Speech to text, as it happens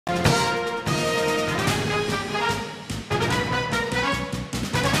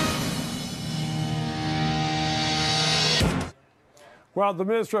Well, the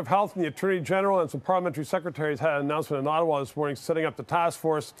Minister of Health and the Attorney General and some parliamentary secretaries had an announcement in Ottawa this morning setting up the task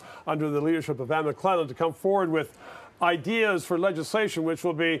force under the leadership of Anne McClellan to come forward with ideas for legislation which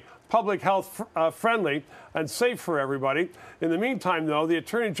will be public health friendly and safe for everybody. In the meantime, though, the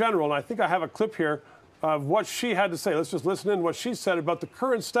Attorney General, and I think I have a clip here of what she had to say. Let's just listen in to what she said about the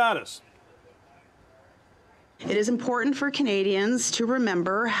current status. It is important for Canadians to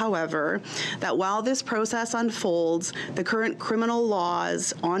remember, however, that while this process unfolds, the current criminal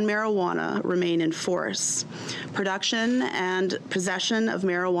laws on marijuana remain in force. Production and possession of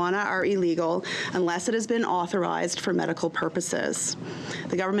marijuana are illegal unless it has been authorized for medical purposes.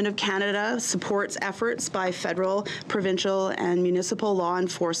 The Government of Canada supports efforts by federal, provincial, and municipal law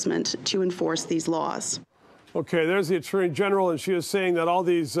enforcement to enforce these laws. Okay, there's the Attorney General, and she is saying that all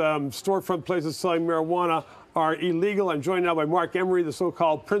these storefront places selling marijuana are illegal. I'm joined now by Marc Emery, the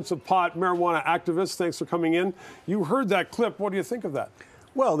so-called Prince of Pot marijuana activist. Thanks for coming in. You heard that clip. What do you think of that?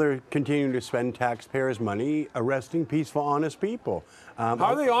 Well, they're continuing to spend taxpayers' money arresting peaceful, honest people. How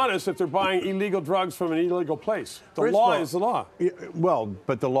are they honest if they're buying illegal drugs from an illegal place? The law is the law. Well,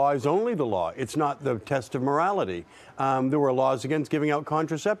 but the law is only the law. It's not the test of morality. There were laws against giving out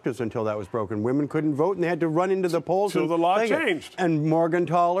contraceptives until that was broken. Women couldn't vote, and they had to run into the polls. So the law changed. And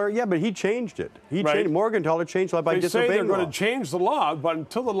Morgentaler, yeah, but he changed it. Morgentaler changed the law by disobeying the law. They say they're going to change the law, but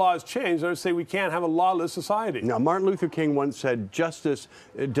until the law is changed, they say we can't have a lawless society. Now, Martin Luther King once said, justice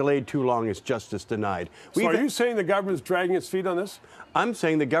delayed too long is justice denied. So are you saying the government's dragging its feet on this? I'm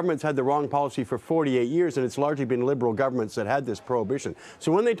saying the government's had the wrong policy for 48 years, and it's largely been liberal governments that had this prohibition.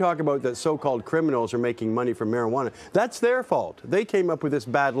 So when they talk about that so-called criminals are making money from marijuana, that's their fault. They came up with this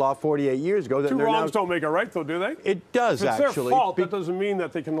bad law 48 years ago. Two wrongs don't make a right, though, do they? It does, actually. If it's their fault, that doesn't mean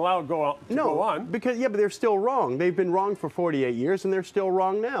that they can allow it go on. Because, yeah, but they're still wrong. They've been wrong for 48 years, and they're still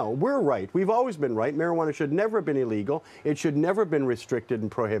wrong now. We're right. We've always been right. Marijuana should never have been illegal. It should never have been restricted and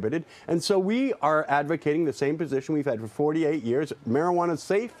prohibited. And so we are advocating the same position we've had for 48 years. Marijuana is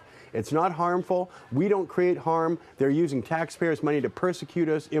safe. It's not harmful. We don't create harm. They're using taxpayers' money to persecute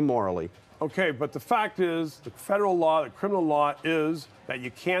us immorally. Okay, but the fact is, the federal law, the criminal law is that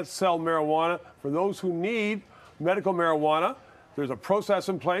you can't sell marijuana for those who need medical marijuana. There's a process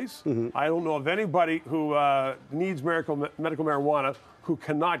in place. I don't know of anybody who needs medical marijuana who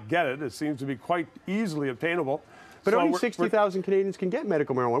cannot get it. It seems to be quite easily obtainable. But only 60,000 Canadians can get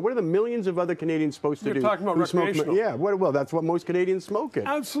medical marijuana. What are the millions of other Canadians supposed to do? You're talking about recreational. Yeah, well, that's what most Canadians smoke it.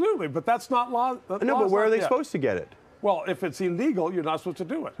 Absolutely, but that's not law. No, but where are they supposed to get it? Well, if it's illegal, you're not supposed to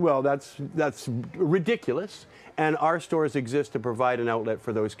do it. Well, that's ridiculous. And our stores exist to provide an outlet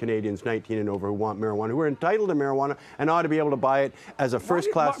for those Canadians 19 and over who want marijuana, who are entitled to marijuana and ought to be able to buy it as a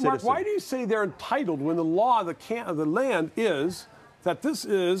first-class citizen. Mark, why do you say they're entitled when the law of the land is that this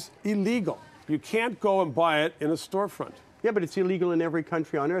is illegal? You can't go and buy it in a storefront. Yeah, but it's illegal in every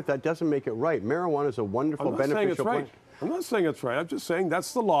country on earth. That doesn't make it right. Marijuana is a wonderful, beneficial plant. I'm not saying it's right. I'm just saying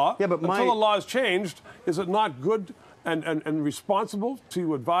that's the law. Yeah, but until the law is changed, is it not good and responsible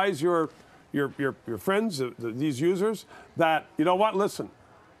to advise your friends, these users, that, you know what, listen,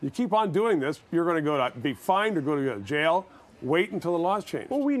 you keep on doing this, you're going to be fined or go to jail. Wait until the laws change.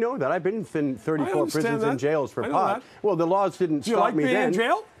 Well, we know that. I've been in 34 prisons and jails for pot. Well, the laws didn't stop me then. Do you like being in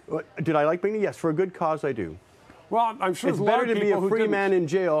jail? Did I like being? Yes, for a good cause I do. Well, I'm sure it's better to be a free man in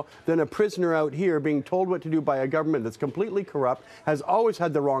jail than a prisoner out here being told what to do by a government that's completely corrupt, has always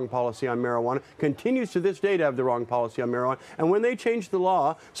had the wrong policy on marijuana, continues to this day to have the wrong policy on marijuana. And when they changed the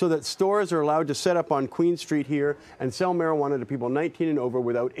law so that stores are allowed to set up on Queen Street here and sell marijuana to people 19 and over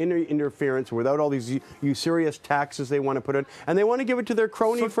without any interference, without all these usurious taxes they want to put in, and they want to give it to their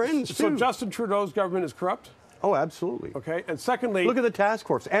crony friends, too. So Justin Trudeau's government is corrupt? Oh, absolutely. Okay, and secondly... Look at the task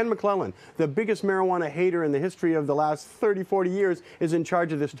force. Anne McClellan, the biggest marijuana hater in the history of the last 30, 40 years, is in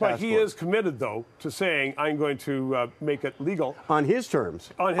charge of this task force. But he is committed, though, to saying, I'm going to make it legal. On his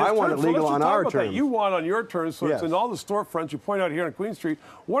terms. On his terms. I want it legal on our terms. You want on your terms, so it's in all the storefronts you point out here on Queen Street.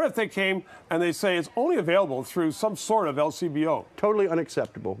 What if they came and they say it's only available through some sort of LCBO? Totally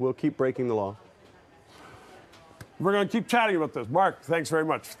unacceptable. We'll keep breaking the law. We're going to keep chatting about this. Marc, thanks very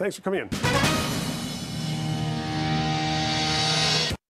much. Thanks for coming in.